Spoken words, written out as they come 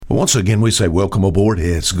Well, once again, we say welcome aboard.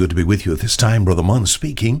 It's good to be with you at this time. Brother Munn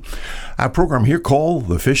speaking. Our program here called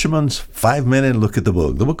The Fisherman's 5-Minute Look at the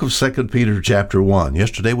book of 2 Peter chapter 1.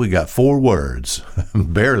 Yesterday we got 4 words.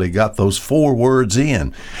 Barely got those 4 words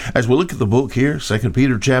in. As we look at the book here, 2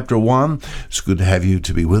 Peter chapter 1, it's good to have you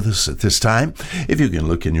to be with us at this time. If you can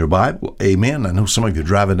look in your Bible, amen. I know some of you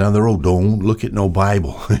driving down the road, don't look at no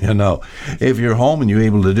Bible. If you're home and you're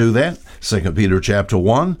able to do that, 2 Peter chapter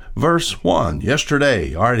 1, verse 1,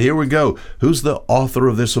 yesterday. All right, here we go. Who's the author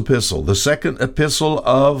of this epistle? The second epistle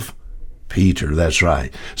of Peter, that's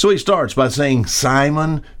right. So he starts by saying,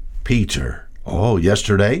 Simon Peter. Oh,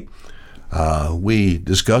 yesterday we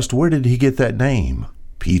discussed, where did he get that name?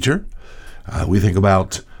 Peter. We think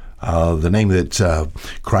about the name that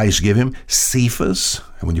Christ gave him, Cephas.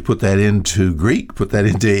 And when you put that into Greek, put that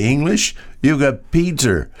into English, you got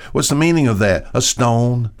Peter. What's the meaning of that? A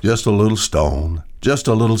stone, just a little stone. Just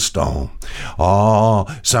a little stone. Oh,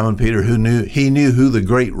 Simon Peter, he knew who the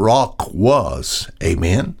great rock was.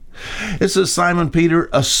 Amen. It says Simon Peter,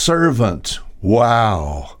 a servant.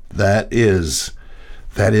 Wow. That is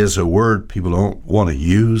a word people don't want to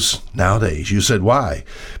use nowadays. You said, why?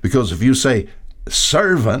 Because if you say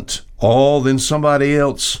servant, then somebody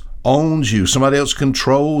else owns you. Somebody else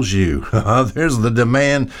controls you. There's the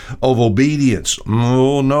demand of obedience.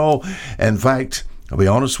 Oh, no. In fact, I'll be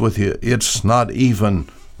honest with you, it's not even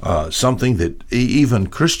something that even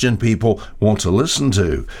Christian people want to listen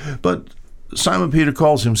to. But Simon Peter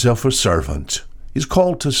calls himself a servant. He's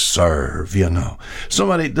called to serve,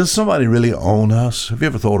 Does somebody really own us? Have you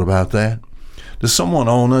ever thought about that? Does someone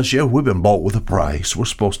own us? Yeah, we've been bought with a price. We're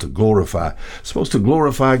supposed to glorify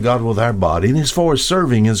God with our body. And as far as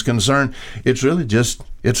serving is concerned, it's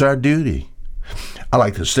our duty. I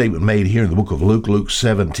like the statement made here in the book of Luke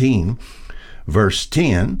 17, verse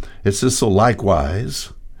 10. It says, so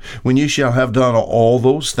likewise, when you shall have done all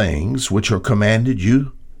those things which are commanded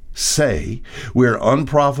you, say, we are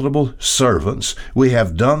unprofitable servants. We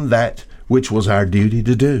have done that which was our duty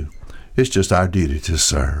to do. It's just our duty to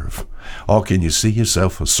serve. Oh, can you see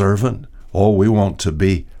yourself a servant? Oh, we want to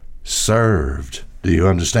be served. Do you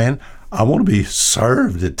understand? I want to be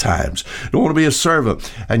served at times. I don't want to be a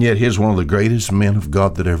servant. And yet here's one of the greatest men of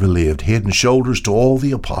God that ever lived, head and shoulders to all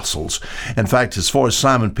the apostles. In fact, as far as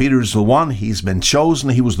Simon Peter is the one, he's been chosen.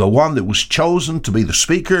 He was the one that was chosen to be the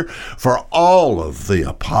speaker for all of the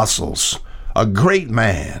apostles. A great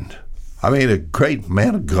man. A great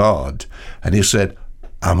man of God. And he said,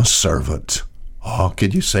 I'm a servant. Oh,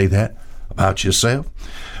 could you say that about yourself?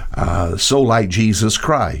 So like Jesus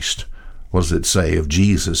Christ. What does it say of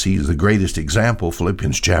Jesus? He's the greatest example.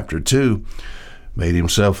 Philippians chapter 2, made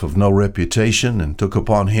himself of no reputation and took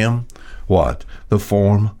upon him, what? The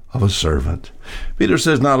form of a servant. Peter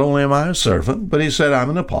says, not only am I a servant, but he said, I'm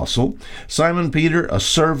an apostle. Simon Peter, a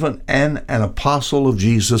servant and an apostle of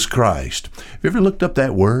Jesus Christ. Have you ever looked up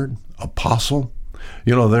that word, apostle?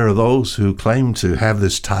 There are those who claim to have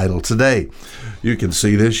this title today. You can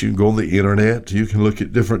see this. You can go on the internet. You can look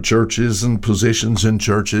at different churches and positions in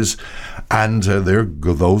churches. And there are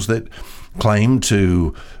those that claim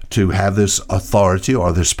to have this authority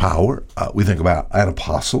or this power. We think about an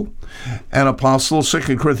apostle. An apostle,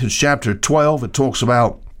 2 Corinthians chapter 12, it talks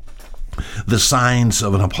about the signs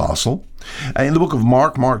of an apostle. In the book of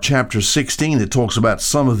Mark chapter 16, it talks about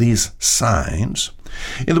some of these signs.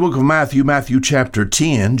 In the book of Matthew chapter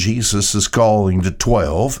 10, Jesus is calling the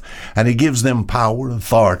 12, and he gives them power,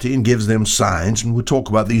 authority, and gives them signs. And we'll talk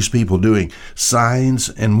about these people doing signs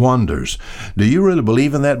and wonders. Do you really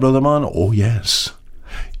believe in that, Brother Munn? Oh, yes.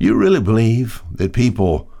 You really believe that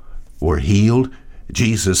people were healed?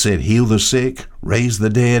 Jesus said, heal the sick, raise the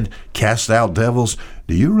dead, cast out devils.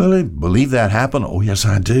 Do you really believe that happened? Oh, yes,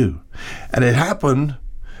 I do. And it happened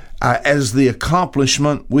as the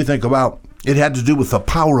accomplishment we think about. It had to do with the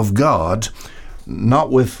power of God, not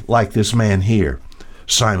with like this man here,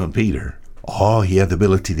 Simon Peter. Oh, he had the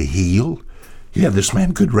ability to heal. Yeah, this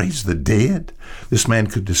man could raise the dead. This man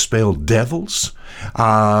could dispel devils.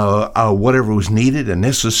 Whatever was needed and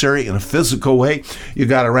necessary in a physical way, you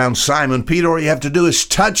got around Simon Peter. All you have to do is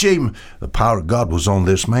touch him. The power of God was on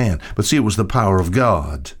this man. But see, it was the power of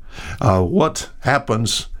God. What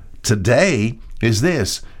happens today is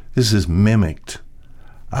this. This is mimicked.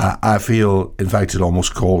 I feel, in fact, it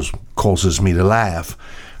almost causes me to laugh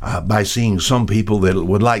by seeing some people that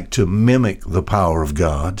would like to mimic the power of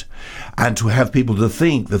God and to have people to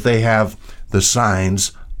think that they have the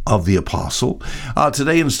signs of the apostle.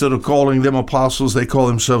 Today, instead of calling them apostles, they call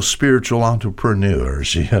themselves spiritual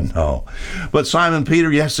entrepreneurs, But Simon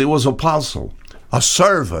Peter, yes, he was apostle, a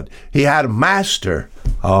servant. He had a master.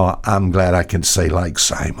 Oh, I'm glad I can say like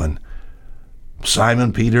Simon,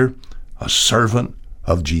 Simon Peter, a servant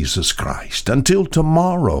of Jesus Christ. Until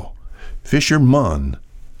tomorrow, Fisherman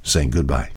saying goodbye.